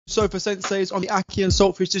Sofa Senseis on the Aki and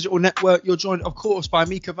Saltfish Digital Network. You're joined, of course, by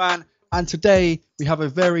Mika Van. And today we have a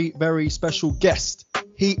very, very special guest.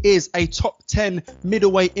 He is a top 10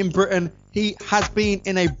 middleweight in Britain. He has been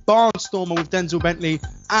in a barnstormer with Denzel Bentley.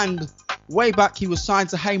 And way back, he was signed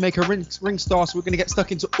to Haymaker Ring Star. So we're going to get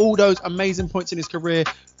stuck into all those amazing points in his career.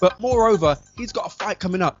 But moreover, he's got a fight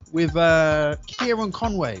coming up with Kieran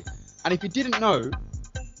Conway. And if you didn't know,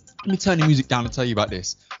 let me turn the music down and tell you about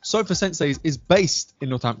this. Sofa Senseis is based in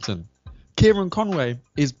Northampton. Kieran Conway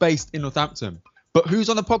is based in Northampton. But who's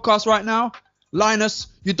on the podcast right now? Linus,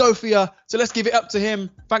 Udofia. So let's give it up to him.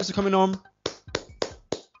 Thanks for coming on.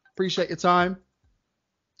 Appreciate your time.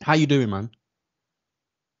 How you doing, man?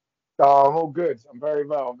 Oh, I'm all good. I'm very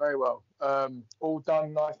well. All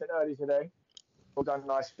done nice and early today. So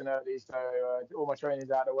all my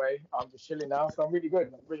training's out of the way. I'm just chilling now. So I'm really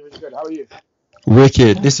good. I'm really, really good. How are you?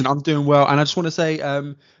 Wicked. Listen, I'm doing well. And I just want to say,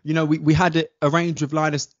 we had it arranged with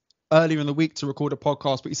Linus earlier in the week to record a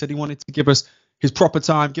podcast, but he said he wanted to give us his proper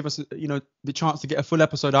time, give us, the chance to get a full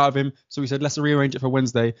episode out of him. So we said, let's rearrange it for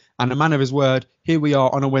Wednesday. And a man of his word, here we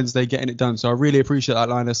are on a Wednesday getting it done. So I really appreciate that,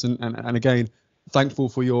 Linus. And again, thankful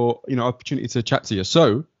for your, opportunity to chat to you.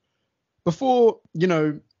 So before,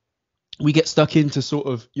 we get stuck into sort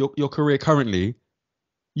of your career currently,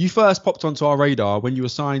 you first popped onto our radar when you were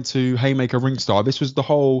signed to Haymaker Ring Star. This was the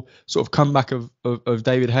whole sort of comeback of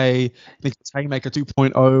David Haye. I think it's Haymaker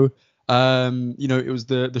 2.0. It was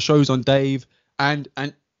the shows on Dave. And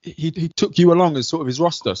he took you along as sort of his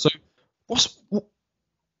roster. So what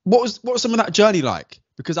was some of that journey like?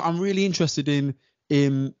 Because I'm really interested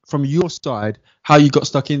in from your side how you got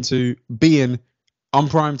stuck into being on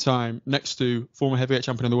prime time next to former heavyweight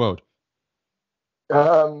champion of the world.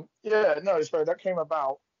 So that came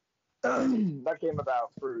about. That came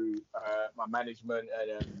about through my management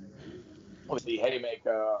and obviously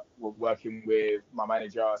Haymaker were working with my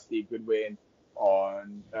manager Steve Goodwin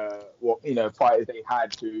on fighters they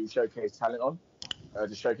had to showcase talent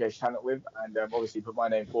with, and obviously put my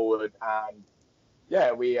name forward. And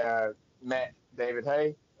we met David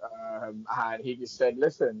Haye, and he just said,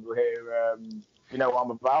 "Listen, we're here. You know what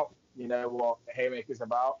I'm about. You know what Haymaker's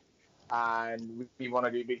about." And we want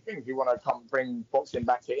to do big things. We want to come bring boxing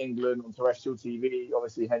back to England on terrestrial TV,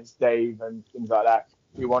 obviously, hence Dave and things like that.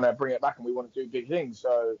 We want to bring it back and we want to do big things.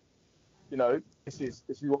 So, this is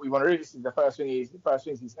what we want to do. This is the first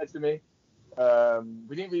things he said to me.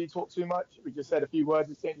 We didn't really talk too much. We just said a few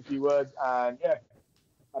words, exchanged a few words, and had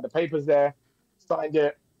the papers there, signed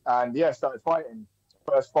it, and started fighting.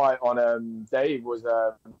 First fight on Dave was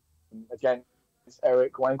against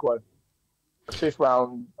Eric Wankwo. 5th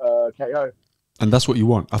round KO. And that's what you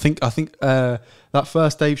want. I think that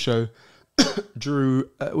first Dave show drew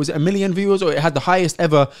was it 1 million viewers, or it had the highest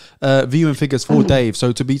ever viewing figures for Dave.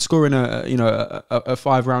 So to be scoring a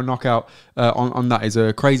 5-round knockout on that is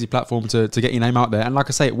a crazy platform to get your name out there. And like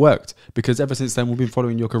I say, it worked, because ever since then we've been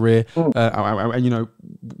following your career, and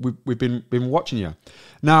we've been watching you.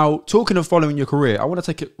 Now, talking of following your career, I want to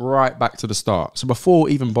take it right back to the start. So before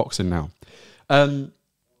even boxing now.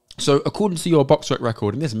 So according to your box rec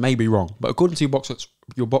record, and this may be wrong, but according to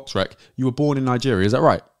your box rec, you were born in Nigeria. Is that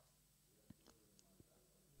right?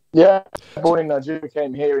 Yeah, born in Nigeria,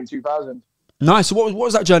 came here in 2000. Nice. So what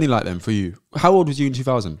was that journey like then for you? How old was you in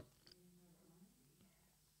 2000?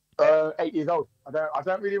 8 years old. I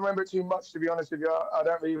don't really remember it too much, to be honest with you. I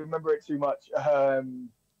don't really remember it too much.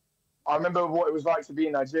 I remember what it was like to be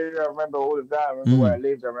in Nigeria. I remember all of that. I remember where I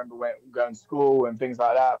lived. I remember going to school and things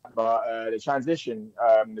like that. But the transition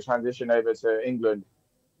over to England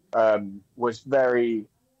was very.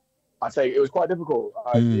 I'd say it was quite difficult.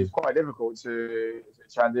 It's quite difficult to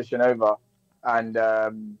transition over, and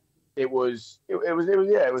it was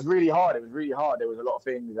really hard. It was really hard. There was a lot of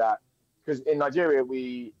things that, because in Nigeria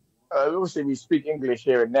we obviously we speak English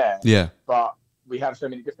here and there. Yeah. But we have so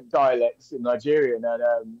many different dialects in Nigeria,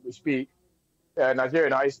 and we speak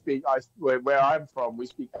Nigerian. Where I'm from, we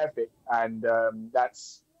speak Efik, and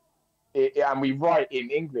that's it. And we write in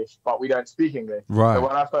English, but we don't speak English. Right. So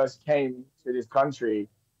when I first came to this country,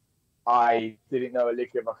 I didn't know a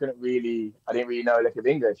lick of. I didn't really know a lick of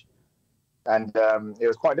English, and it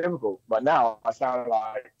was quite difficult. But now I sound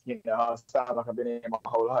like I've been here my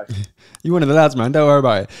whole life. You're one of the lads, man. Don't worry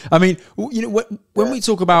about it. I mean, when we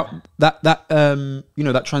talk about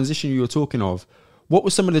that transition you were talking of, what were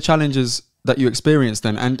some of the challenges that you experienced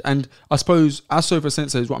then? And I suppose, as Sofa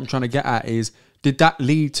Senseis, what I'm trying to get at is, did that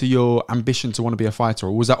lead to your ambition to want to be a fighter,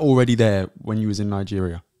 or was that already there when you was in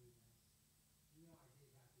Nigeria?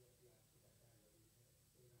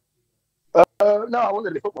 No, I wanted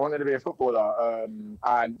to be football. I wanted to be a footballer.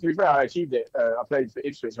 And to be fair, I achieved it. I played for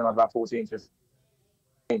Ipswich when I was about 14,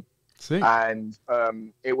 15. See? And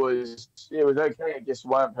it was okay. It just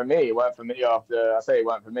weren't for me. It weren't for me after I say it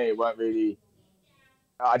weren't for me. It weren't really.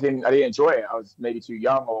 I didn't enjoy it. I was maybe too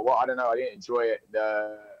young or what. I don't know. I didn't enjoy it.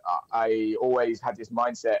 I always had this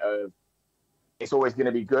mindset of it's always going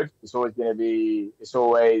to be good. It's always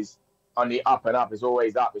on the up and up. It's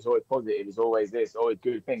always up. It's always positive. It's always this. Always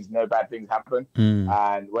good things. No bad things happen.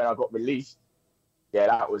 And when I got released, yeah,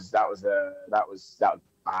 that was bad.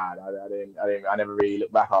 I never really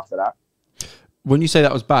looked back after that. When you say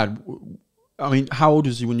that was bad, I mean, how old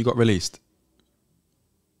was you when you got released?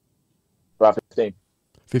 About 15.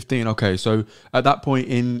 15. Okay, so at that point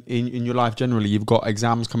in your life, generally, you've got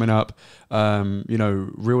exams coming up.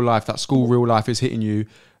 Real life, that school real life is hitting you.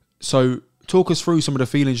 So talk us through some of the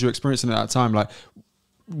feelings you're experiencing at that time. Like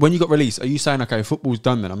when you got released, are you saying, okay, football's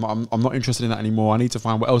done then? I'm not interested in that anymore. I need to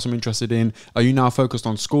find what else I'm interested in. Are you now focused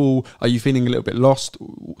on school? Are you feeling a little bit lost?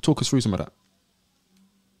 Talk us through some of that.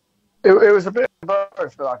 It was a bit of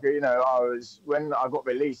both. Like, when I got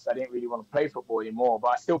released, I didn't really want to play football anymore, but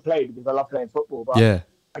I still played because I love playing football. But yeah.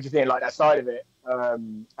 I just didn't like that side of it. I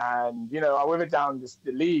went down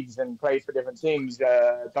the leagues and played for different teams.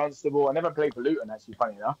 Dunstable. I never played for Luton, actually,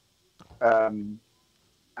 funny enough.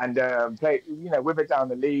 Played, with it down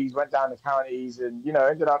the leagues, went down the counties, and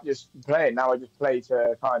ended up just playing. Now I just play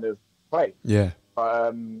to kind of play. Yeah.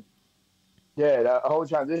 The whole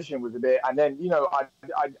transition was a bit, and then I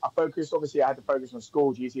focused. Obviously, I had to focus on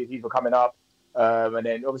school. GCSEs were coming up, and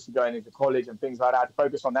then obviously going into college and things like that. I had to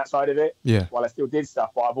focus on that side of it. Yeah. While I still did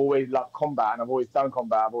stuff, but I've always loved combat, and I've always done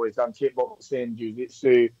combat. I've always done kickboxing,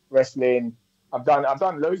 jiu-jitsu, wrestling. I've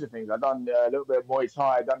done loads of things. I've done a little bit of Muay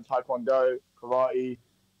Thai. I've done Taekwondo, karate.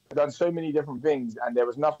 I've done so many different things, and there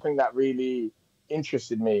was nothing that really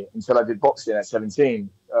interested me until I did boxing at 17.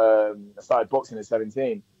 I started boxing at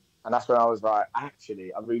 17, and that's when I was like,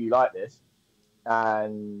 actually, I really like this,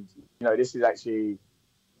 and this is actually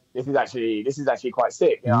quite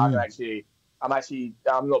sick. I'm not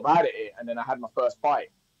bad at it. And then I had my first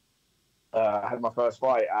fight. At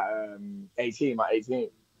 18, my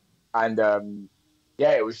 18th, and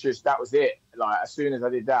it was just that was it. Like as soon as I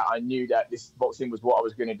did that, I knew that this boxing was what I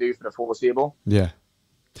was going to do for the foreseeable. Yeah,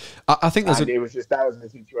 I think that was the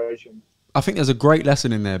situation. I think there's a great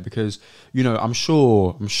lesson in there because, I'm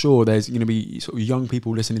sure there's going to be sort of young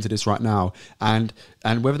people listening to this right now, and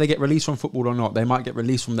whether they get released from football or not, they might get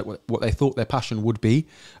released from what they thought their passion would be.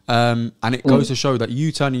 And it goes to show that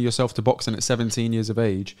you turning yourself to boxing at 17 years of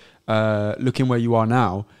age, looking where you are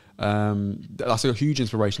now, that's a huge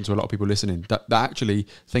inspiration to a lot of people listening, that actually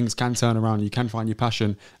things can turn around, you can find your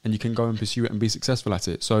passion and you can go and pursue it and be successful at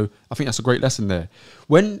it. So I think that's a great lesson there.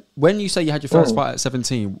 When you say you had your first fight at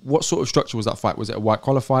 17, what sort of structure was that fight? Was it a white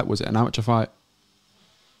collar fight? Was it an amateur fight?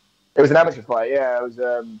 It was an amateur fight, yeah. I was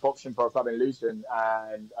boxing for a club in Luton,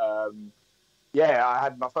 and I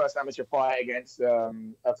had my first amateur fight against a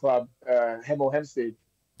club, Hemel Hempstead.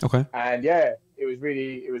 Okay. And it was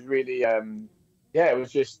really it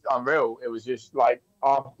was just unreal. It was just like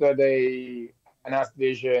after they announced the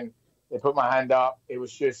decision, they put my hand up. It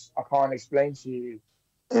was just, I can't explain to you.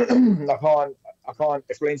 I can't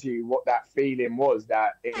explain to you what that feeling was.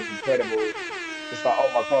 That it was incredible. Just like,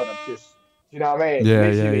 oh my God, I'm just, you know what I mean? Yeah,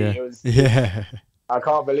 literally, yeah. It was. Yeah. I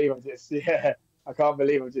can't believe I've just. Yeah. I can't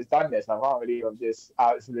believe I've just done this. I can't believe I've just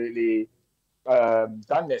absolutely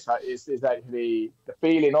done this. It's actually the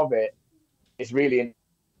feeling of it. It's really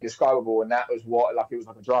indescribable, and that was what, like, it was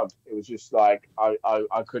like a drug. It was just like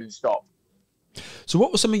I couldn't stop. So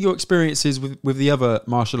what were some of your experiences with the other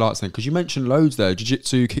martial arts then? Because you mentioned loads there: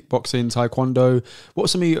 jiu-jitsu, kickboxing, taekwondo. What were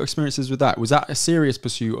some of your experiences with that? Was that a serious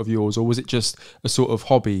pursuit of yours, or was it just a sort of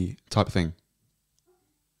hobby type thing?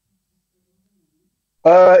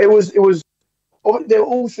 It was. They were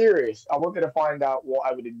all serious. I wanted to find out what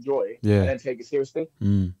I would enjoy, and then take it seriously.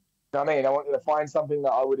 You know what I mean? I wanted to find something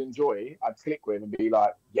that I would enjoy, I'd click with, and be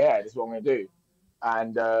like, yeah, this is what I'm going to do.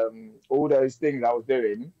 And all those things I was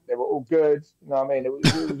doing, they were all good. You know what I mean? It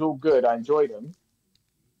was all good. I enjoyed them.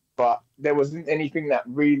 But there wasn't anything that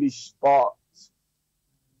really sparked.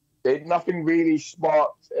 Nothing really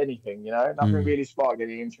sparked anything, Nothing really sparked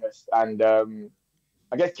any interest. And I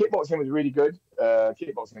guess kickboxing was really good.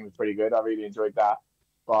 Kickboxing was pretty good. I really enjoyed that.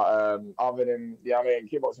 But other than,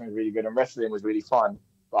 kickboxing was really good. And wrestling was really fun.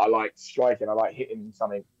 But I liked striking. I liked hitting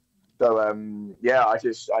something. So I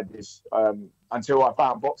just until I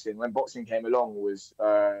found boxing. When boxing came along,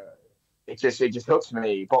 it just hooked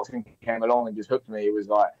me. Boxing came along and just hooked me. It was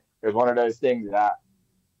one of those things that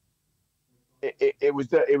it was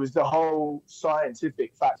the whole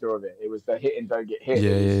scientific factor of it. It was the hit and don't get hit.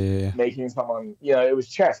 Yeah. Making someone, it was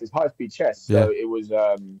chess. It's high speed chess. So it was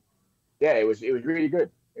it was really good.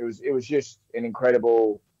 It was just an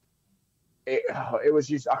incredible. It was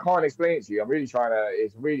just I can't explain it to you. I'm really trying to.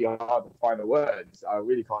 It's really hard to find the words. I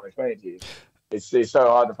really can't explain it to you. It's so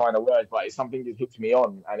hard to find the words, but it's something that hooked me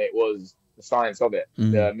on, and it was the science of it,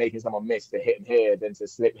 the making someone miss, to hit here, then to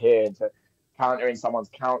slip here, and to countering someone's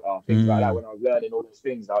counter, things like that. When I was learning all those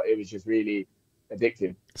things, it was just really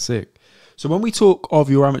addictive. Sick. So when we talk of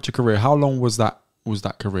your amateur career, how long was that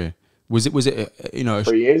career? Was it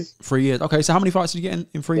 3 years? 3 years. Okay, so how many fights did you get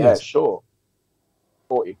in 3 years? Yeah, sure.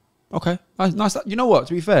 40. Okay, nice. You know what?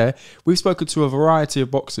 To be fair, we've spoken to a variety of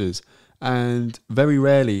boxers, and very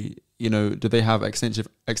rarely, do they have extensive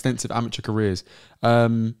amateur careers.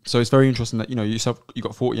 So it's very interesting that you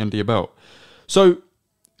got 40 under your belt. So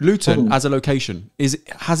Luton as a location,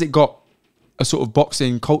 has it got a sort of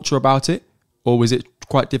boxing culture about it, or was it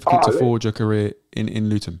quite difficult to forge a career in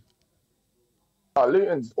Luton?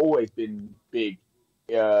 Luton's always been big,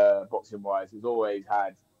 boxing wise. It's always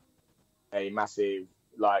had a massive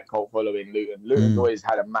cult following. Luton's always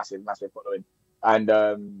had a massive following,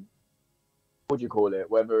 and what do you call it?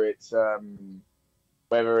 Whether it's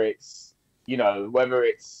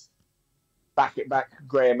back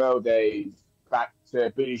Graham Earl days, back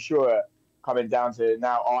to Billy Shore, coming down to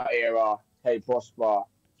now our era, Haye Prosper,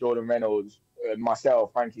 Jordan Reynolds,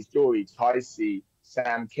 myself, Frankie Story, Ticey,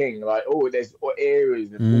 Sam King, there's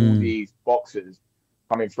eras of all these boxers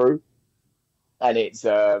coming through, and it's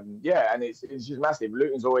it's just massive.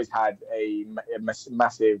 Luton's always had a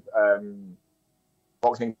massive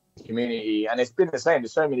boxing community, and it's been the same.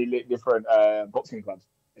 There's so many different boxing clubs.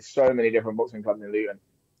 There's so many different boxing clubs in Luton,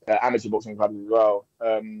 amateur boxing clubs as well.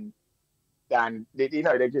 And they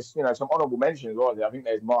just some honourable mentions. I think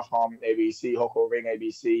there's Marham ABC, Hoko Ring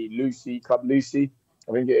ABC, Club Lucy.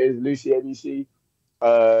 I think it is Lucy ABC.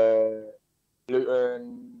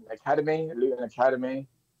 Luton Academy, Luton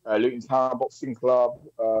Town Boxing Club,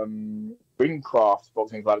 Greencraft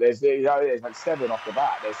Boxing Club. There's like 7 off the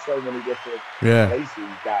bat. There's so many different places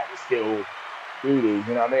that still do these.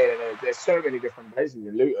 You know what I mean? And there's so many different places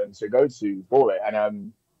in Luton to go to for it.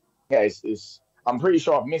 And it's. I'm pretty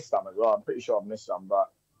sure I've missed some as well.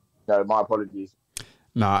 But my apologies.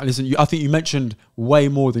 Nah, listen, I think you mentioned way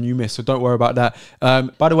more than you missed, so don't worry about that.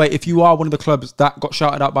 By the way, if you are one of the clubs that got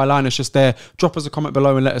shouted out by Linus just there, drop us a comment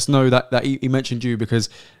below and let us know that he mentioned you, because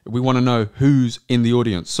we want to know who's in the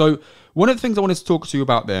audience. So one of the things I wanted to talk to you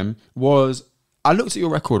about then was, I looked at your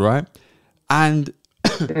record, right? And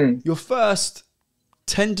your first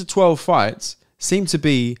 10 to 12 fights seem to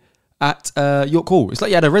be at York Hall. It's like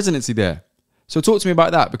you had a residency there. So talk to me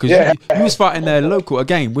about that, because you was fighting there local.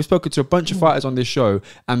 Again, we've spoken to a bunch of fighters on this show,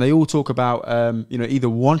 and they all talk about either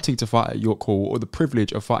wanting to fight at York Hall or the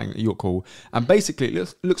privilege of fighting at York Hall. And basically,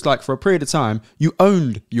 it looks like for a period of time, you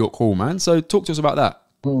owned York Hall, man. So talk to us about that.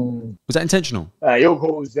 Was that intentional? York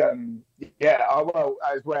Hall's, as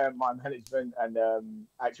where my management and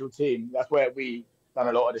actual team, that's where we done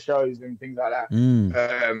a lot of the shows and things like that.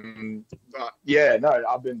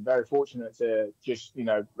 I've been very fortunate to just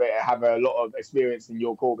have a lot of experience in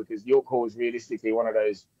York Hall, because York Hall is realistically one of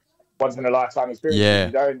those once in a lifetime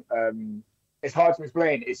experiences. It's hard to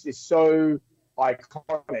explain. It's just so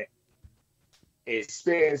iconic.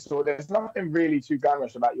 There's nothing really too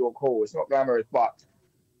glamorous about York Hall. It's not glamorous, but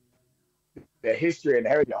the history and the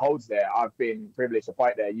heritage it holds there. I've been privileged to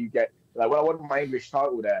fight there. You get when I won my English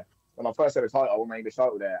title there. When I first had a title, I won my English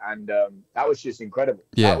title there, and that was just incredible.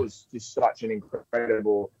 That was just such an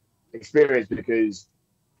incredible experience, because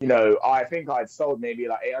I think I'd sold maybe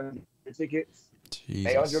like 800 tickets,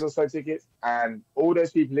 800 or so tickets, and all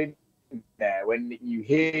those people in there, when you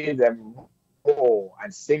hear them roar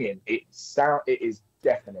and singing, it is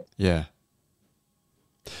deafening. Yeah.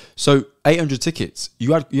 So 800 tickets,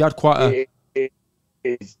 you had quite a. It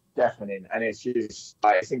is deafening, and it's just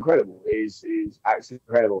it's incredible. It's actually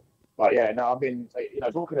incredible. But I've been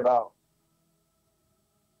talking about.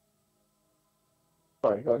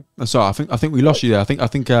 Sorry, go on. Sorry, I think we lost you there. I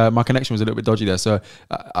think my connection was a little bit dodgy there, so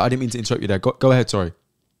I didn't mean to interrupt you there. Go ahead. Sorry.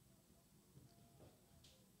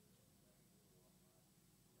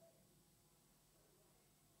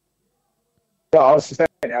 No, I was just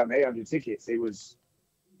saying, 800 tickets. It was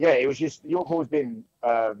just York Hall's been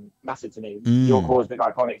massive to me. York Hall's been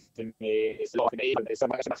iconic to me. It's a lot of even there's so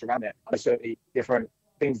much around there. There's so many different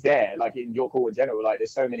things there, like in York Hall in general.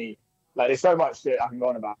 There's so many, there's so much that I can go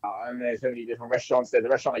on about, and there's so many different restaurants. There's a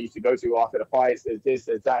restaurant I used to go to after the fights. There's this,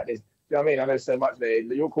 there's that. You know what I mean? I know so much there.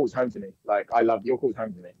 York Hall's home to me. I love York Hall's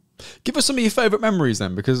home to me. Give us some of your favourite memories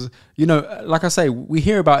then, because like I say, we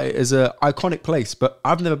hear about it as an iconic place, but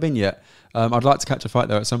I've never been yet. I'd like to catch a fight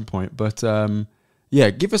there at some point, but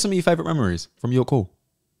give us some of your favourite memories from York Hall.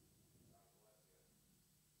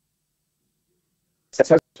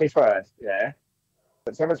 23rd, yeah.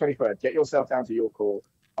 September 23rd, get yourself down to York Hall.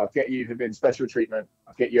 I'll get you within special treatment.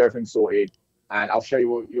 I'll get you everything sorted. And I'll show you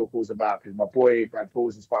what York Hall's about. Because my boy, Brad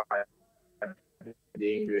Paul's is fighting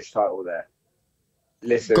the English title there.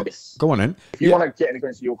 Listen, go on then. If you want to get anything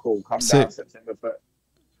into York Hall, come down September 1st.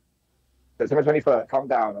 September 23rd, come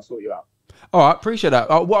down. I'll sort you out. All right, appreciate that.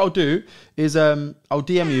 What I'll do is I'll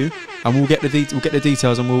DM you and we'll get the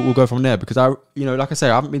details and we'll go from there, because like I say,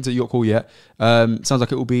 I haven't been to York Hall yet. Sounds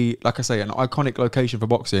like it will be, like I say, an iconic location for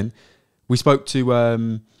boxing. We spoke to a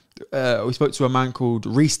man called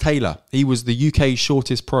Reece Taylor. He was the UK's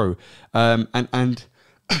shortest pro, and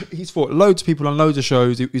he's fought loads of people on loads of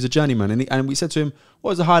shows. He's a journeyman, and we said to him,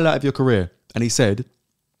 "What was the highlight of your career?" And he said,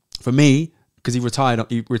 "For me." Because he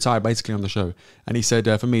retired basically on the show. And he said,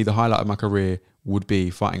 for me, the highlight of my career would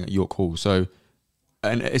be fighting at York Hall. So,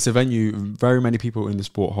 and it's a venue very many people in the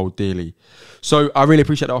sport hold dearly. So I really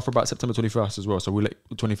appreciate the offer about September 21st as well. So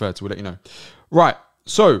 23rd, so we'll let you know. Right.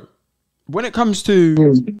 So when it comes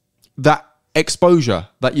to that exposure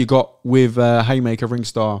that you got with Haymaker,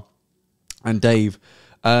 Ringstar and Dave,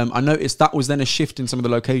 I noticed that was then a shift in some of the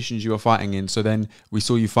locations you were fighting in. So then we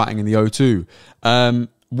saw you fighting in the O2.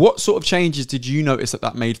 What sort of changes did you notice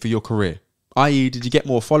that made for your career? I.e., did you get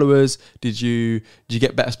more followers? Did you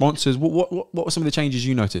get better sponsors? What were some of the changes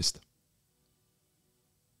you noticed?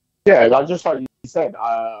 Yeah, just like you said,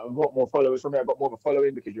 I've got more followers from me. I've got more of a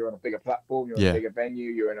following because you're on a bigger platform, you're in a bigger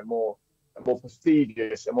venue, you're in a more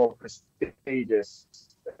prestigious and more prestigious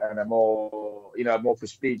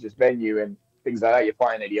venue and things like that. You're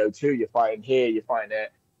fighting at the O2, you're fighting here, you're fighting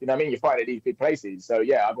at you're fighting at these big places. So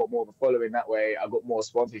yeah, I got more of a following that way. I got more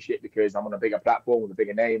sponsorship because I'm on a bigger platform with a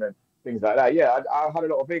bigger name and things like that. Yeah, I had a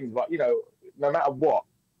lot of things, but no matter what,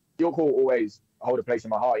 York Hall always hold a place in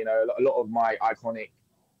my heart. A lot of my iconic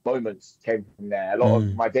moments came from there. A lot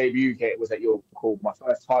of my debut kit was at York Hall. My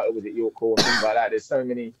first title was at York Hall and things like that. There's so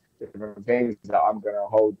many different things that I'm gonna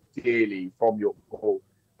hold dearly from York Hall.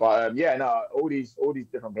 But all these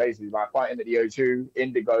different places, like fighting at the O2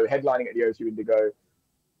 Indigo, headlining at the O2 Indigo,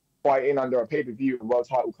 fighting under a pay-per-view and world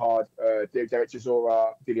title card, Derek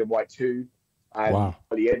Chisora, Dillian White 2, and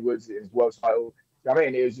Buddy Edwards in his world title. I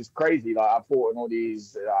mean, it was just crazy. Like I fought in all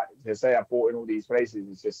these,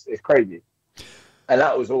 places, it's crazy. And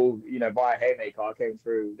that was all, via Haymaker. I came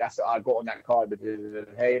through. I got on that card because of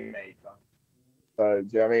Haymaker. So, do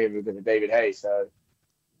you know what I mean? Because of David Haye. So,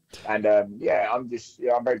 and I'm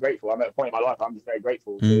very grateful. I'm at a point in my life. I'm just very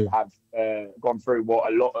grateful to have gone through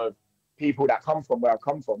what a lot of people that come from where I've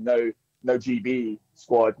come from, no GB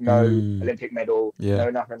squad, no Olympic medal,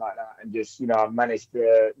 no nothing like that, and just I've managed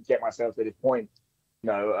to get myself to this point,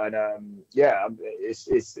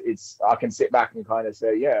 it's I can sit back and kind of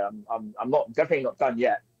say, I'm definitely not done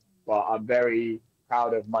yet, but I'm very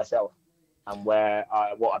proud of myself and what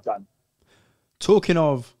I've done. Talking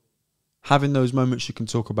of having those moments you can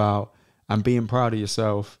talk about and being proud of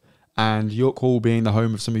yourself, and York Hall being the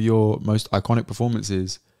home of some of your most iconic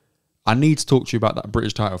performances, I need to talk to you about that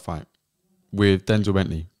British title fight with Denzel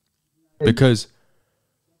Bentley, because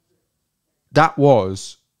that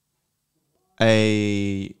was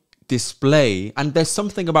a display. And there's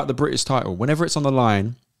something about the British title. Whenever it's on the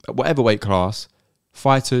line, at whatever weight class,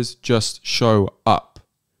 fighters just show up.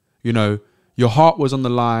 Your heart was on the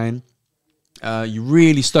line. You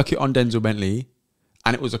really stuck it on Denzel Bentley,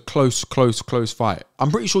 and it was a close fight. I'm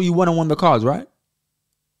pretty sure you won on one of the cards, right?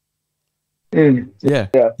 Yeah,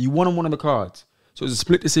 you won on one of the cards. So it was a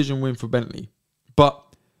split decision win for Bentley. But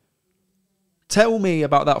tell me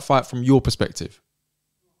about that fight from your perspective.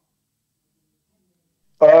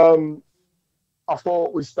 I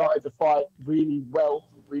thought we started the fight really well,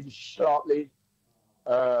 really sharply.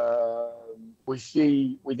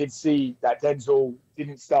 We did see that Denzel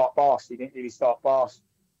didn't start fast. He didn't really start fast.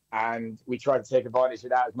 And we tried to take advantage of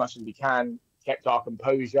that as much as we can, kept our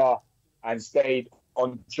composure and stayed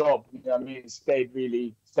on job.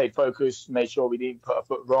 Stayed focused, made sure we didn't put a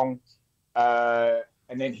foot wrong. And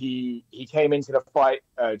then he came into the fight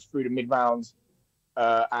through the mid-rounds.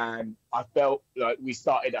 And I felt like I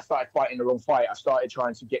started fighting the wrong fight. I started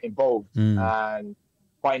trying to get involved and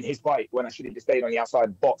fighting his fight when I should have just stayed on the outside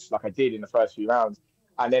and boxed like I did in the first few rounds.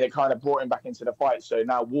 And then it kind of brought him back into the fight. So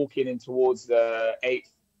now walking in towards the 8th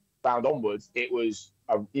round onwards, it was,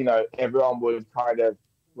 everyone was kind of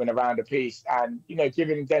went around a piece. And,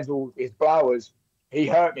 giving Denzel his flowers, he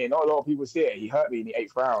hurt me. Not a lot of people see it. He hurt me in the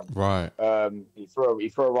 8th round. Right. He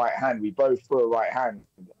threw a right hand. We both threw a right hand.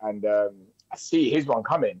 And I see his one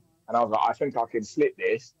coming. And I was like, I think I can slip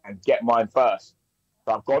this and get mine first.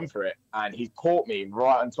 So I've gone for it. And he caught me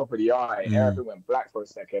right on top of the eye. And everything went black for a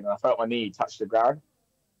second. And I felt my knee touch the ground.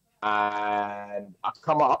 and I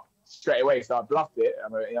come up straight away. So I bluffed it.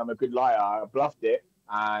 I'm a good liar. I bluffed it,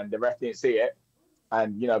 and the ref didn't see it,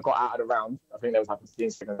 and got out of the round. I think there was like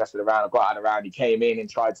 15 seconds left of the round. I got out of the round. He came in and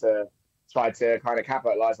tried to kind of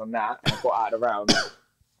capitalize on that, and I got out of the round.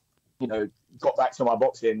 Got back to my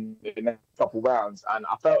boxing in the next couple rounds, and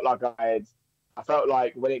I felt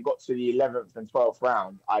like when it got to the 11th and 12th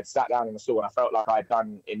round, I'd sat down in the stool and I felt like I'd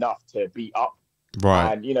done enough to beat up.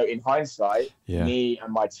 Right. And, in hindsight, me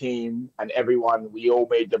and my team and everyone, we all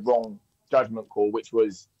made the wrong judgment call, which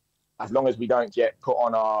was as long as we don't get put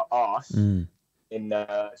on our arse in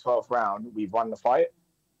the 12th round, we've won the fight.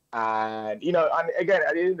 And, and again,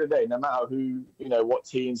 at the end of the day, no matter who, what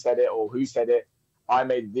team said it or who said it, I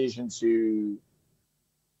made the decision to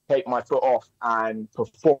take my foot off and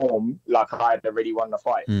perform like I had already won the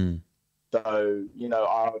fight. So,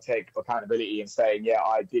 I'll take accountability and saying, yeah,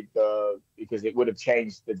 I did because it would have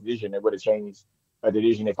changed the division. It would have changed a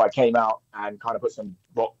division if I came out and kind of put some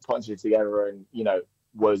punches together and,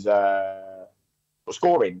 was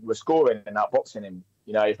scoring and outboxing him.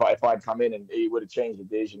 If I'd come in, and it would have changed the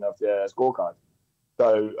division of the scorecard.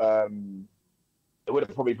 So it would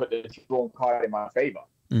have probably put the drawn card in my favor.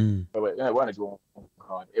 But it wasn't a drawn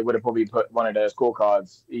card. It would have probably put one of the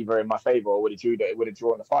scorecards either in my favor or it would have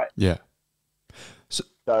drawn the fight. Yeah.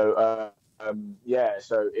 So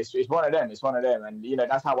it's one of them. It's one of them, and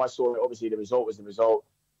that's how I saw it. Obviously, the result was the result.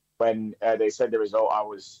 When they said the result, I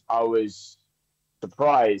was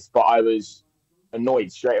surprised, but I was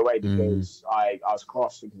annoyed straight away because I was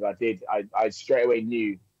cross because I straight away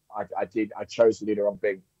knew I chose to do the wrong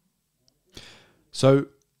thing. So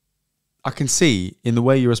I can see in the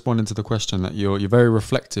way you're responding to the question that you're very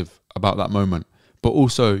reflective about that moment, but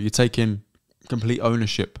also you're taking complete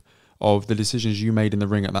ownership of the decisions you made in the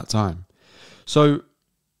ring at that time. So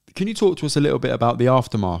can you talk to us a little bit about the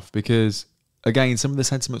aftermath? Because again, some of the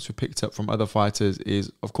sentiments we picked up from other fighters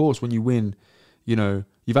is, of course, when you win, you've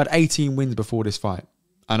had 18 wins before this fight.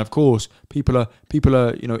 And of course, people are,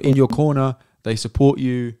 in your corner, they support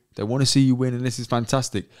you, they want to see you win, and this is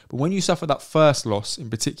fantastic. But when you suffer that first loss in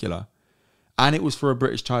particular, and it was for a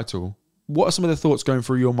British title, what are some of the thoughts going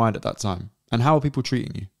through your mind at that time? And how are people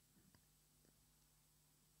treating you?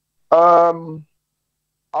 I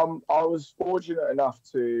was fortunate enough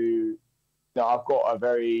to, I've got a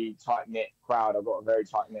very tight-knit crowd. I've got a very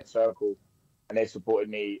tight-knit circle, and they've supported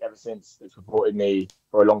me ever since. They've supported me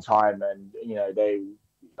for a long time, and,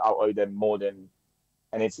 I'll owe them more than,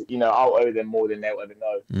 I'll owe them more than they'll ever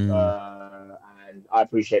know. And I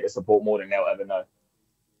appreciate the support more than they'll ever know.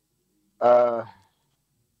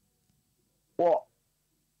 What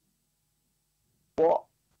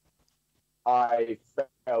I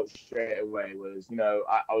felt straight away was,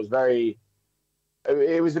 I was very.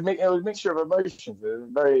 It was a mixture of emotions. It was a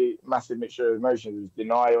very massive mixture of emotions. It was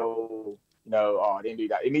denial. I didn't do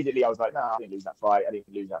that. Immediately, I was like, I didn't lose that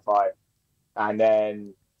fight. And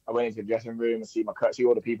then I went into the dressing room and see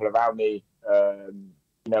all the people around me. There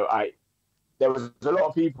was a lot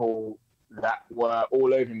of people that were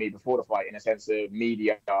all over me before the fight, in a sense of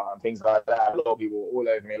media and things like that. A lot of people were all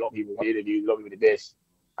over me. A lot of people wanted interviews. A lot of people did this.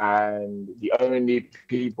 And the only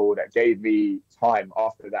people that gave me time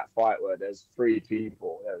after that fight there's three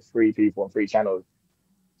people. There was three people on three channels.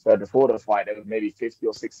 So before the fight, there was maybe 50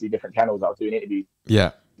 or 60 different channels I was doing interviews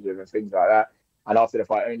with and things like that. And after the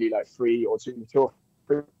fight, only like three or three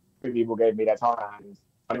people gave me their time. And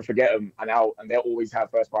I don't forget them. And they'll always have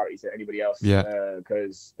first priority to anybody else.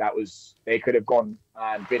 Because they could have gone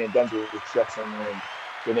and been in Denzel's dressing room,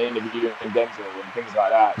 been interviewing Denzel and things like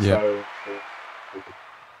that. Yeah. So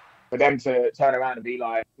for them to turn around and be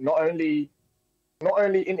like, not only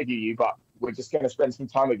interview you, but we're just going to spend some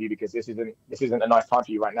time with you because this isn't a nice time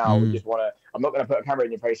for you right now. We just want to. I'm not going to put a camera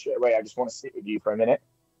in your face straight away. I just want to sit with you for a minute,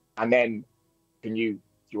 and then do you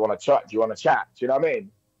want to chat? Do you want to chat? Do you know what I mean?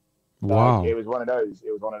 Wow. It was one of those.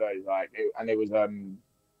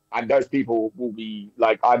 And those people will be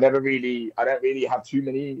like, I don't really have too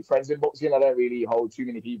many friends in boxing. I don't really hold too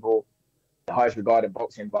many people the highest regard in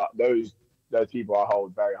boxing, but those people I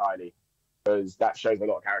hold very highly because that shows a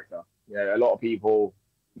lot of character. A lot of people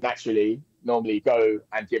normally go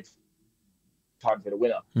and give time to the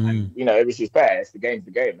winner. And, this is fair. It's the game's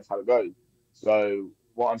the game. That's how it goes. So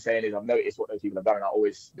what I'm saying is I've noticed what those people have done, and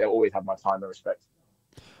they'll always have my time and respect.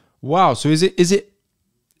 Wow. So is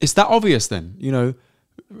it's that obvious then?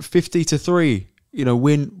 50-3,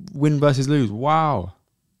 win versus lose. Wow.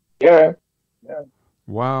 Yeah.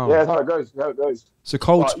 Wow. Yeah, that's how it goes. It's a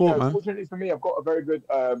cold sport, man. Fortunately for me, I've got a very good,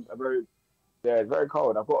 it's very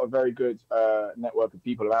cold. I've got a very good network of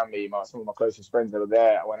people around me. Some of my closest friends that were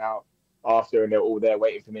there. I went out after, and they were all there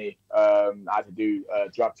waiting for me. I had to do a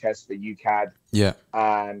drug test for UCAD. Yeah.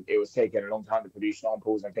 And it was taking a long time to produce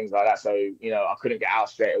samples and things like that. So, I couldn't get out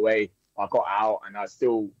straight away. I got out, and I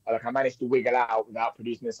managed to wiggle out without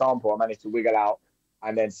producing a sample. I managed to wiggle out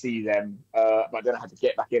and then see them. But then I had to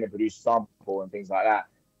get back in and produce a sample and things like that.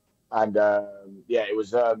 And it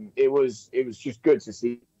was just good to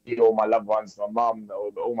see all my loved ones, my mum,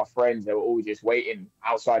 all my friends. They were all just waiting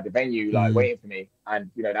outside the venue, like waiting for me.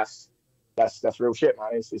 And that's real shit, man.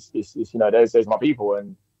 It's those are my people,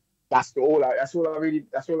 and that's all that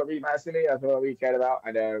really matters to me. That's all I really cared about.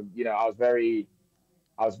 And I was very.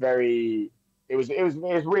 It was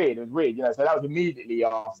weird. It was weird, So that was immediately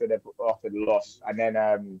after the loss, and then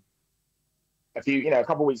a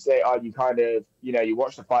couple of weeks later, you kind of, you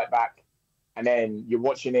watch the fight back, and then you're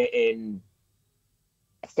watching it in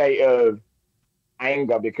a state of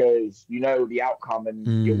anger because you know the outcome,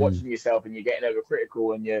 and you're watching yourself, and you're getting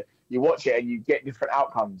overcritical, and you watch it and you get different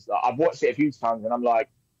outcomes. Like, I've watched it a few times, and I'm like,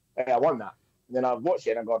 hey, I won that. And then I've watched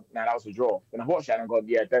it and I've gone, nah, that was a draw. Then I've watched it and I've gone,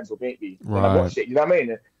 yeah, Denzel beat me. Right. Then I've watched it, you know what I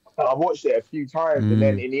mean? I've watched it a few times, and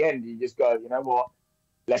then in the end, you just go, you know what?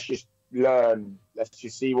 Let's just learn. Let's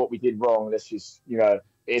just see what we did wrong. Let's just, it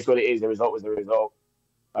is what it is. The result was the result.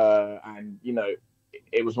 And,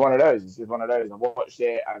 it was one of those. It's just one of those. I watched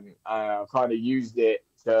it and I kind of used it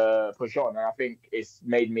to push on. And I think it's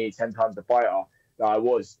made me 10 times the fighter that I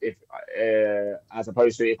was, as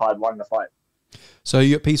opposed to if I'd won the fight. So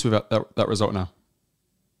you're at peace with that result now?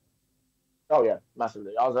 Oh yeah,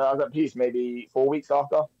 massively. I was at peace maybe 4 weeks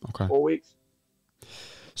after. Okay. 4 weeks.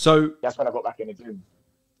 So that's when I got back in the gym.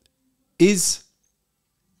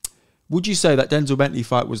 Would you say that Denzel Bentley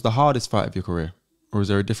fight was the hardest fight of your career, or is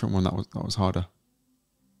there a different one that was harder?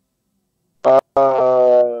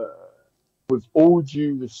 With all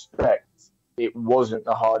due respect, it wasn't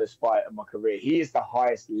the hardest fight of my career. He is the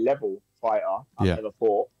highest level fighter I've ever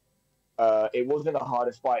fought. It wasn't the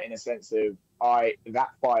hardest fight in a sense of I did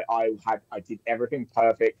everything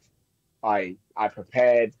perfect. I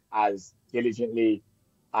prepared as diligently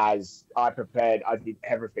as I prepared. I did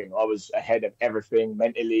everything. I was ahead of everything,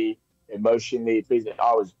 mentally, emotionally, physically.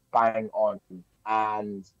 I was bang on,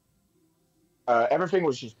 and everything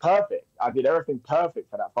was just perfect. I did everything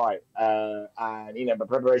perfect for that fight, and my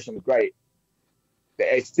preparation was great.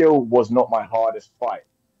 It still was not my hardest fight.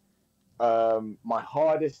 My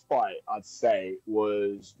hardest fight, I'd say,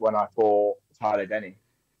 was when I fought Tyler Denny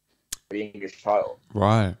for the English title.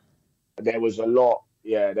 Right. There was a lot.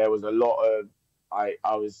 Yeah, there was a lot of.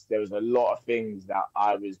 There was a lot of things that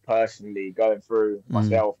I was personally going through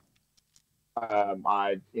myself.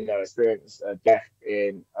 I experienced a death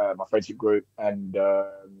in my friendship group, and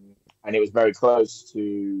it was very close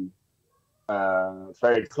to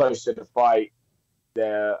the fight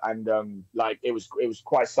there, and it was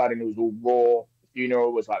quite sudden. It was all raw. The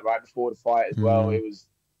funeral was like right before the fight as well. It was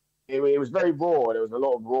very raw. There was a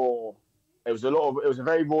lot of raw. It was a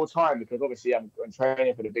very raw time because obviously I'm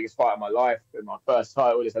training for the biggest fight of my life and my first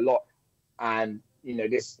title. There's a lot, and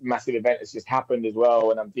this massive event has just happened as well,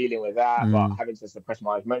 and I'm dealing with that, but having to suppress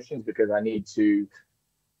my emotions because I need to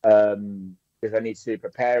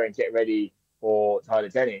prepare and get ready for Tyler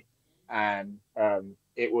Denny, and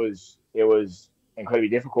it was incredibly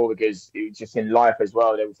difficult because it was just in life as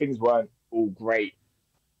well. Things weren't all great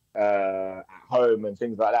at home and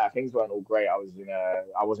things like that. Things weren't all great. I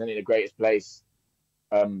wasn't in the greatest place.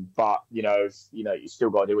 But you still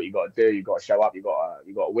got to do what you got to do. You got to show up. You got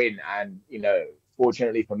to win. And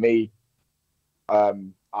fortunately for me, I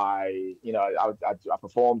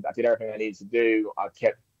performed. I did everything I needed to do. I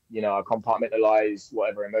kept, I compartmentalized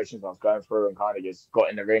whatever emotions I was going through and kind of just got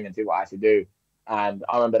in the ring and did what I had to do. And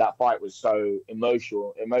I remember that fight was so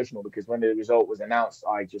emotional because when the result was announced,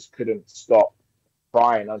 I just couldn't stop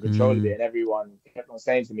crying uncontrollably, and everyone kept on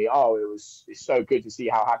saying to me, "Oh, it's so good to see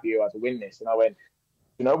how happy you are to win this." And I went,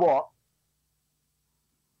 you know what?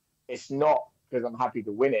 It's not because I'm happy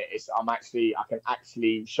to win it. I can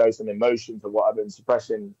actually show some emotion for what I've been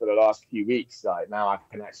suppressing for the last few weeks. Like now I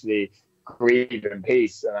can actually grieve in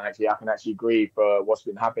peace, and I can actually grieve for what's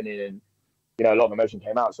been happening. And a lot of emotion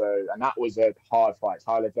came out. So, and that was a hard fight.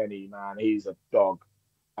 Tyler Denny, man, he's a dog,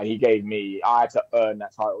 and I had to earn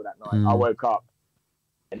that title that night. I woke up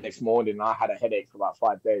the next morning and I had a headache for about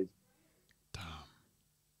 5 days.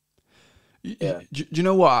 Yeah. Do you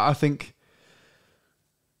know what? I think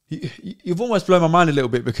you've almost blown my mind a little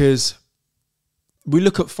bit because we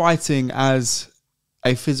look at fighting as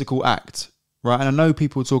a physical act, right? And I know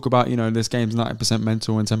people talk about, this game's 90%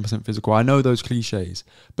 mental and 10% physical. I know those cliches,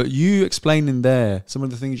 but you explaining there some of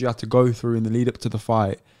the things you had to go through in the lead up to the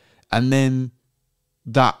fight, and then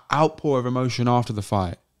that outpour of emotion after the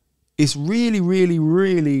fight it's really, really,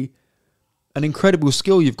 really an incredible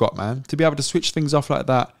skill you've got, man, to be able to switch things off like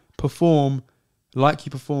that, perform like you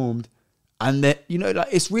performed, and that, you know, like,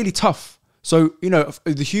 it's really tough. So, you know,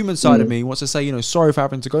 the human side of me wants to say, you know, sorry for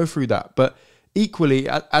having to go through that, but equally,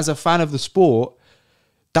 as a fan of the sport,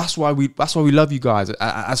 that's why we love you guys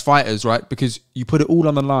as fighters, right? Because you put it all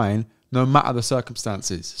on the line, no matter the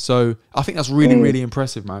circumstances. So I think that's really, really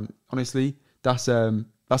impressive, man. Honestly, that's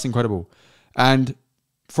incredible. And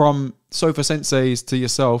from Sofa Senseis to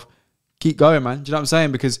yourself, keep going, man. Do you know what I'm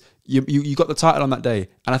saying? Because you got the title on that day,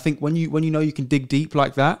 and I think when you know you can dig deep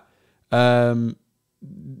like that, the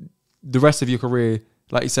rest of your career,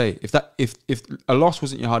 like you say, if a loss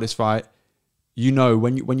wasn't your hardest fight, you know,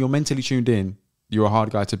 when you're mentally tuned in, you're a hard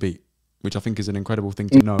guy to beat, which I think is an incredible thing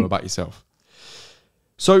to know about yourself.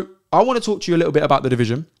 So I want to talk to you a little bit about the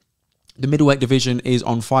division. The middleweight division is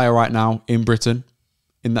on fire right now in Britain,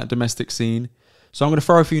 in that domestic scene. So I'm going to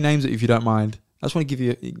throw a few names at you if you don't mind. I want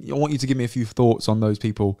you to give me a few thoughts on those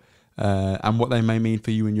people and what they may mean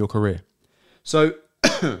for you in your career. So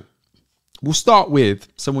we'll start with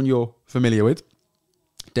someone you're familiar with,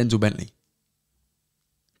 Denzel Bentley.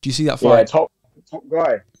 Do you see that fight? Yeah, top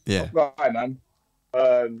guy. Yeah. Top guy, man.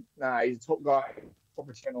 He's a top guy,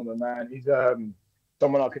 proper gentleman, man. He's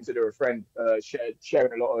someone I consider a friend. We've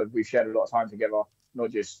shared a lot of time together, not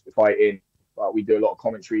just fighting, but we do a lot of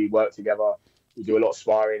commentary work together. We do a lot of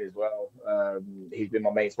sparring as well. He's been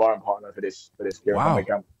my main sparring partner for this Conway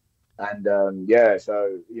camp. And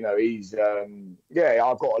so you know, he's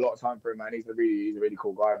I've got a lot of time for him, man. He's a really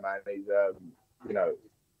cool guy, man. He's you know,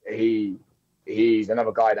 he's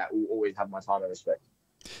another guy that will always have my time and respect.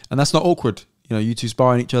 And that's not awkward, you know, you two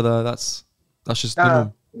sparring each other. That's just the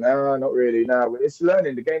norm. No, not really. No, it's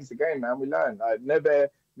learning. The game's the game, man. We learn. No better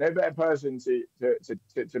person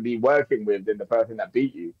to be working with than the person that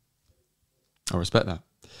beat you. I respect that.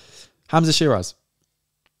 Hamza Shiraz.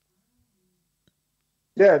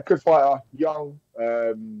 Yeah, good fighter, young.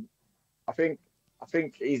 I think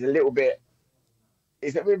he's a little bit.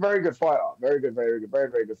 He's a very good fighter. Very good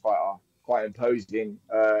fighter. Quite imposing.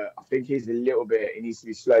 I think he's a little bit. He needs to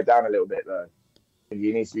be slowed down a little bit, though.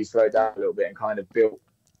 He needs to be slowed down a little bit and kind of built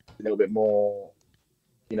a little bit more,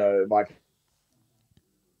 you know,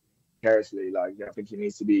 vicariously. Like, I think he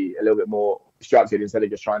needs to be a little bit more structured instead of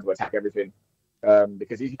just trying to attack everything.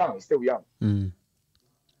 Because he's young. He's still young.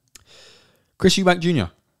 Chris Eubank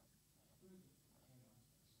Jr.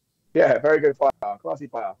 Yeah, very good fighter. Classy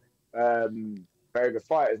fighter. Very good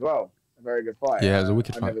fight as well. A very good fight. Yeah, it was a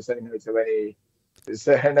wicked fight. I never say no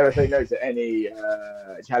to any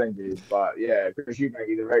challenges. But yeah, Chris Eubank,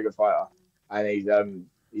 he's a very good fighter, and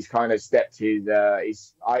he's kind of stepped his.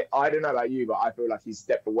 I don't know about you, but I feel like he's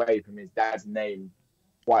stepped away from his dad's name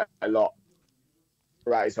quite a lot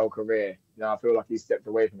throughout his whole career. You know, I feel like he's stepped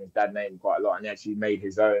away from his dad's name quite a lot and actually made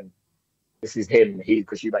his own. This is him. He's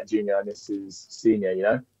Chris Eubank Jr. and this is Senior. You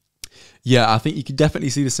know. Yeah, I think you can definitely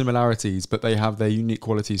see the similarities, but they have their unique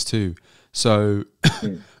qualities too. So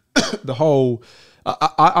the whole,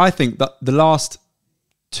 I think that the last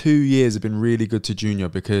 2 years have been really good to Junior,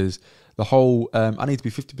 because the whole, I need to be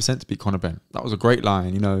 50% to beat Conor Ben. That was a great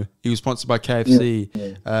line. You know, he was sponsored by KFC.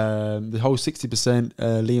 The whole 60%,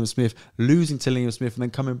 Liam Smith, losing to Liam Smith and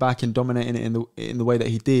then coming back and dominating it in the way that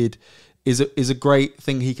he did is a great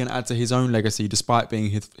thing he can add to his own legacy, despite being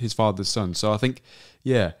his father's son. So I think,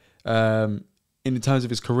 yeah. In terms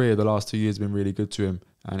of his career, the last 2 years have been really good to him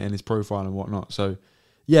and his profile and whatnot. So,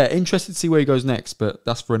 yeah, interested to see where he goes next, but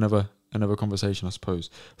that's for another conversation, I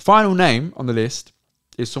suppose. Final name on the list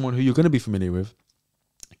is someone who you're going to be familiar with,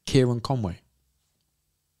 Kieran Conway.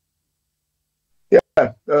 Yeah,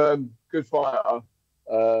 good fighter.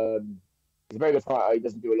 He's a very good fighter. He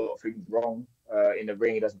doesn't do a lot of things wrong. In the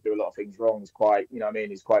ring, he doesn't do a lot of things wrong. He's quite, you know what I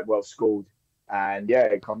mean? He's quite well schooled. And yeah,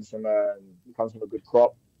 it comes from a good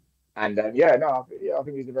crop. And I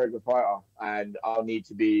think he's a very good fighter, and I'll need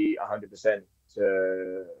to be 100%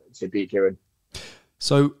 to beat Kieran.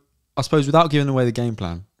 So, I suppose without giving away the game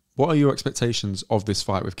plan, what are your expectations of this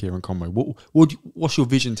fight with Kieran Conway? What's your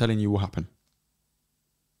vision telling you will happen?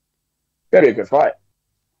 Gonna be a good fight.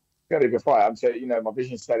 I'm saying, you know, my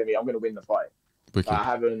vision's telling me I'm going to win the fight.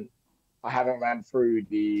 I haven't ran through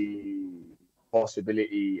the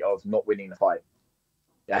possibility of not winning the fight.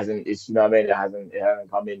 It hasn't. It's, you know what I mean. It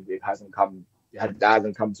hasn't come in. It hasn't come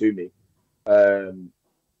to me.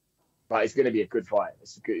 But it's going to be a good fight. I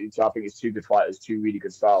think it's two good fighters, two really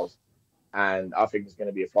good styles, and I think it's going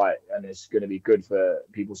to be a fight, and it's going to be good for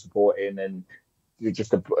people supporting and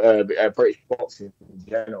just a British boxing in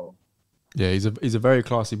general. Yeah, he's a very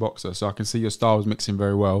classy boxer, so I can see your styles mixing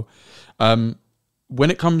very well. When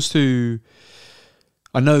it comes to,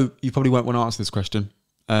 I know you probably won't want to answer this question,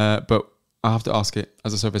 but I have to ask it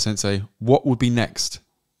as a Sofa Sensei. What would be next?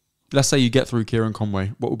 Let's say you get through Kieran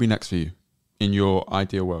Conway. What would be next for you in your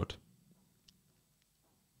ideal world?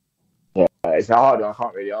 Yeah, it's a hard one. I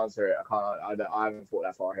can't really answer it. I haven't thought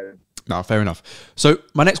that far ahead. No, fair enough. So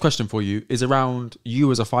my next question for you is around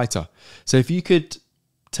you as a fighter. So if you could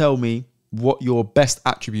tell me what your best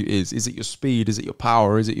attribute is it your speed? Is it your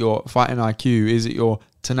power? Is it your fighting IQ? Is it your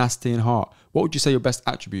tenacity and heart? What would you say your best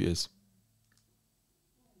attribute is?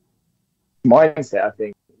 Mindset, I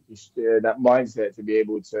think. That mindset to be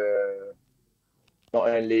able to not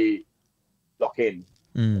only lock in,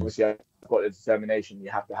 obviously I've got the determination, you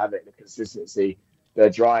have to have it, the consistency, the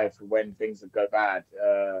drive for when things go bad.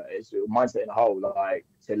 It's mindset in a whole, like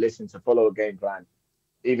to listen, to follow a game plan,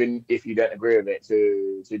 even if you don't agree with it,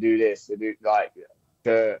 to do this,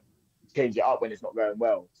 to change it up when it's not going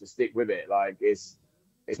well, to stick with it. Like it's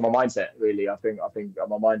my mindset, really. I think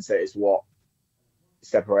my mindset is what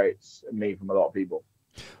separates me from a lot of people.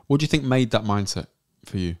 What do you think made that mindset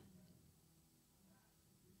for you?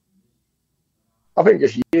 I think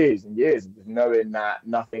just years and years of just knowing that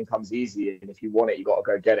nothing comes easy, and if you want it, you got to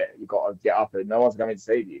go get it. You got to get up, and no one's coming to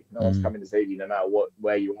save you. No one's coming to save you, no matter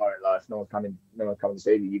where you are in life. No one's coming to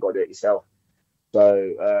save you. You got to do it yourself.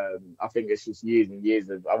 So I think it's just years and years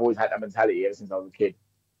of. I've always had that mentality ever since I was a kid.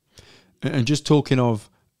 And just talking of,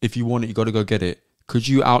 if you want it, you got to go get it. Could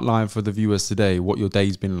you outline for the viewers today what your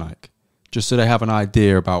day's been like, just so they have an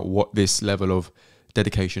idea about what this level of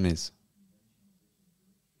dedication is?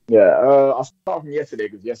 Yeah, I'll start from yesterday,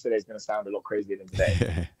 because yesterday's going to sound a lot crazier than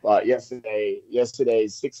today. But yesterday,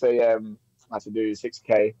 6 a.m. I had to do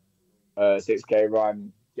 6K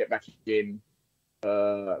run, get back in,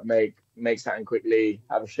 make something quickly,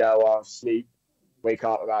 have a shower, sleep, wake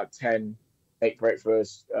up about 10, make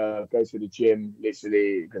breakfast, go to the gym,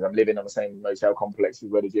 literally, because I'm living on the same motel complex as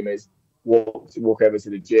where the gym is, walk over to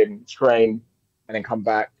the gym, train, and then come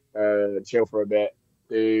back, chill for a bit,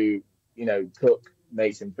 cook,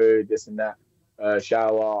 make some food, this and that,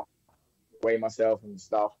 shower, weigh myself and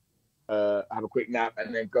stuff, have a quick nap,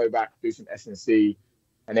 and then go back, do some SENSEI,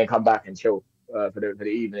 and then come back and chill for the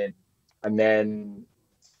evening. And then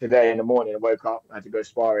today in the morning, I woke up, I had to go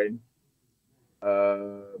sparring,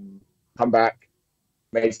 come back,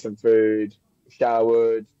 made some food,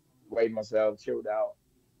 showered, weighed myself, chilled out,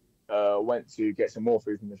 went to get some more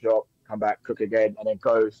food from the shop, come back, cook again, and then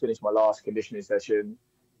go finish my last conditioning session,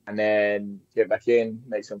 and then get back in,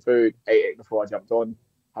 make some food, ate it before I jumped on,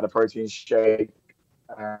 had a protein shake,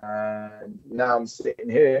 and now I'm sitting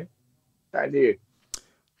here chatting to you.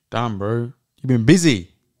 Damn, bro. You've been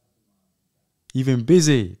busy.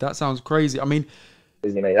 That sounds crazy. I mean,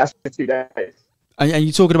 Busy, mate. That's for 2 days. And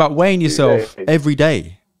you're talking about weighing yourself every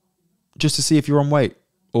day just to see if you're on weight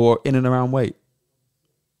or in and around weight.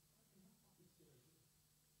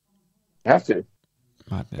 You have to.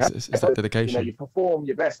 Madness. It's that dedication. You perform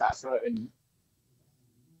your best at a certain.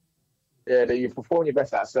 You perform your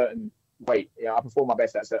best at a certain weight. I perform my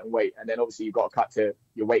best at a certain weight, and then obviously you've got to cut to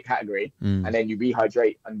your weight category, and then you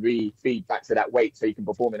rehydrate and re-feed back to that weight so you can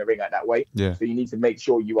perform in a ring at that weight. Yeah. So you need to make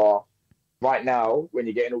sure you are right now when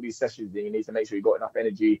you're getting all these sessions. You need to make sure you've got enough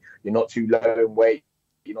energy. You're not too low in weight.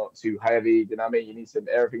 You're not too heavy. You know what I mean?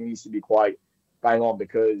 Everything needs to be quite bang on,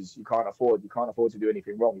 because you can't afford to do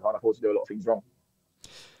anything wrong. You can't afford to do a lot of things wrong.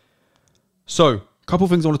 So, a couple of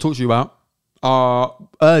things I want to talk to you about.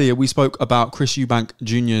 Earlier, we spoke about Chris Eubank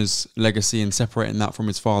Jr.'s legacy and separating that from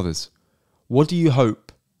his father's. What do you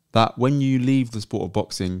hope that when you leave the sport of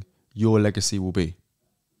boxing, your legacy will be?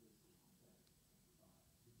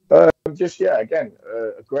 One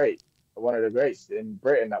of the greats in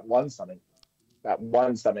Britain that won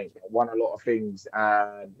a lot of things,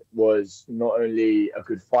 and was not only a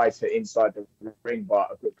good fighter inside the ring, but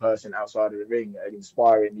a good person outside of the ring,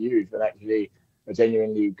 inspiring youth, and actually a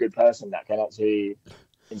genuinely good person that can actually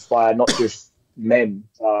inspire not just men,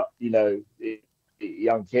 but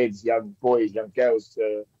young kids, young boys, young girls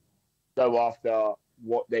to go after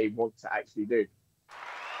what they want to actually do.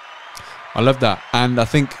 I love that. And I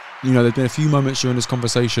think, there's been a few moments during this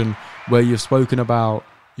conversation where you've spoken about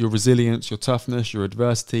your resilience, your toughness, your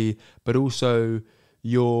adversity, but also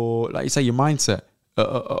your, like you say, your mindset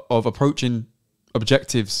of approaching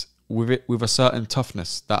objectives with a certain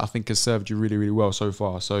toughness that I think has served you really, really well so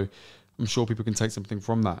far. So I'm sure people can take something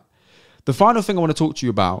from that. The final thing I want to talk to you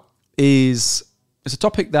about is, it's a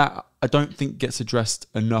topic that I don't think gets addressed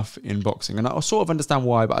enough in boxing. And I'll sort of understand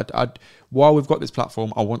why, but while we've got this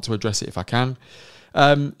platform, I want to address it if I can.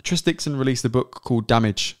 Tris Dixon released a book called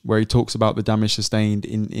Damage, where he talks about the damage sustained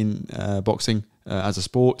in boxing as a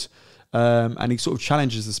sport. And he sort of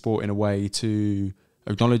challenges the sport in a way to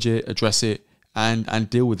acknowledge it, address it, and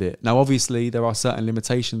deal with it. Now, obviously, there are certain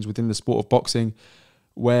limitations within the sport of boxing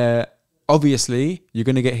where obviously you're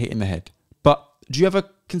going to get hit in the head. But do you ever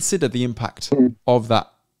consider the impact of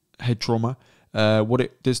that head trauma? What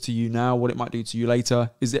it does to you now, what it might do to you later?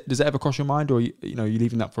 Does it ever cross your mind, or you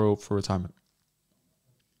leaving that for retirement?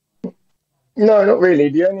 No, not really.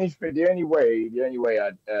 The only way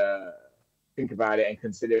I'd think about it and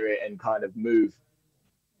consider it and kind of move,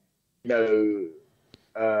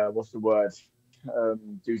 what's the word?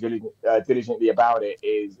 Do diligently about it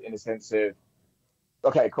is in the sense of,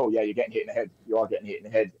 okay, cool, yeah, you're getting hit in the head. You are getting hit in the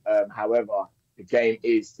head. However, the game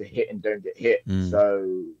is to hit and don't get hit.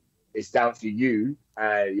 So it's down to you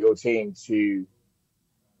and your team to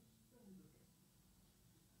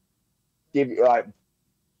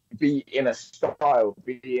be in a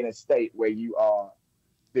state where you are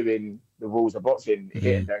doing the rules of boxing,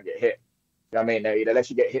 hit and don't get hit. You know what I mean? The less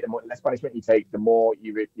you get hit, the less punishment you take, the more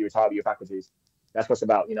you retire your faculties. That's what's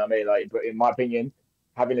about. You know what I mean? But in my opinion,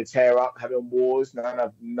 having a tear up, having wars, none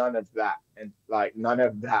of that, and none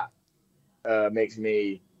of that makes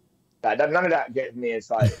me. None of that gets me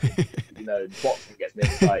excited. Boxing gets me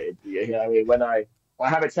excited. You know what I mean? When I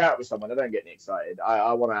have a chat with someone, I don't get me excited.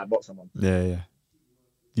 I want to outbox someone. Yeah.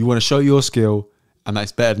 You want to show your skill, and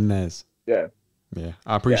that's better than theirs. Yeah.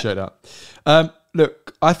 I appreciate that.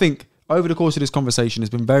 Look, I think over the course of this conversation, it's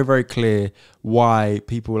been very, very clear why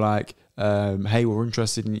people like Haye were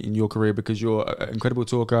interested in your career, because you're an incredible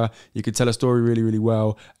talker. You could tell a story really, really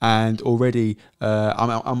well, and already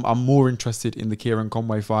I'm more interested in the Kieran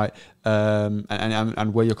Conway fight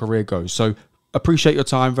and where your career goes. So appreciate your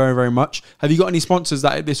time very, very much. Have you got any sponsors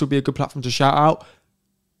that this would be a good platform to shout out?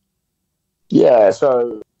 Yeah,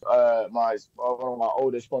 so one of my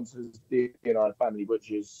oldest sponsors, the Family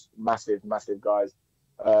Butchers, massive guys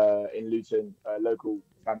in Luton, local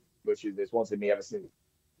family butchers. They've sponsored me ever since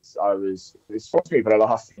they sponsored me for the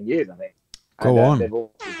last 10 years, I think. Go on. They've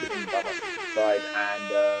also been by my side,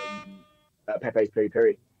 and Pepe's Peri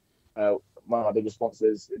Peri, one of my biggest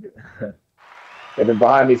sponsors. They've been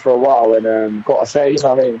behind me for a while, and got to say,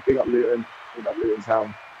 big up Luton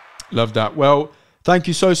town. Love that. Well, thank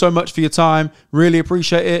you so much for your time. Really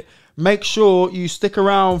appreciate it. Make sure you stick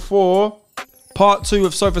around for part 2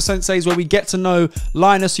 of Sofa Senseis, where we get to know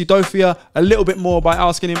Linus Udofia a little bit more by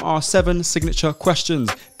asking him our 7 signature questions.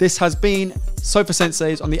 This has been Sofa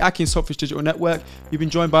Senseis on the Aki and Saltfish Digital Network. You've been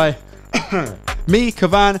joined by me,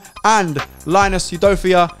 Kavan, and Linus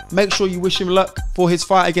Udofia. Make sure you wish him luck for his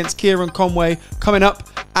fight against Kieran Conway coming up,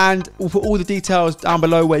 and we'll put all the details down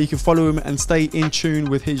below where you can follow him and stay in tune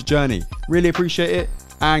with his journey. Really appreciate it,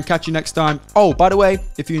 and catch you next time. Oh, by the way,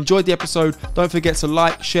 if you enjoyed the episode, don't forget to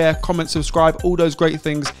like, share, comment, subscribe, all those great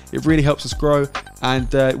things. It really helps us grow,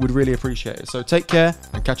 and we'd really appreciate it. So take care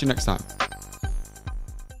and catch you next time.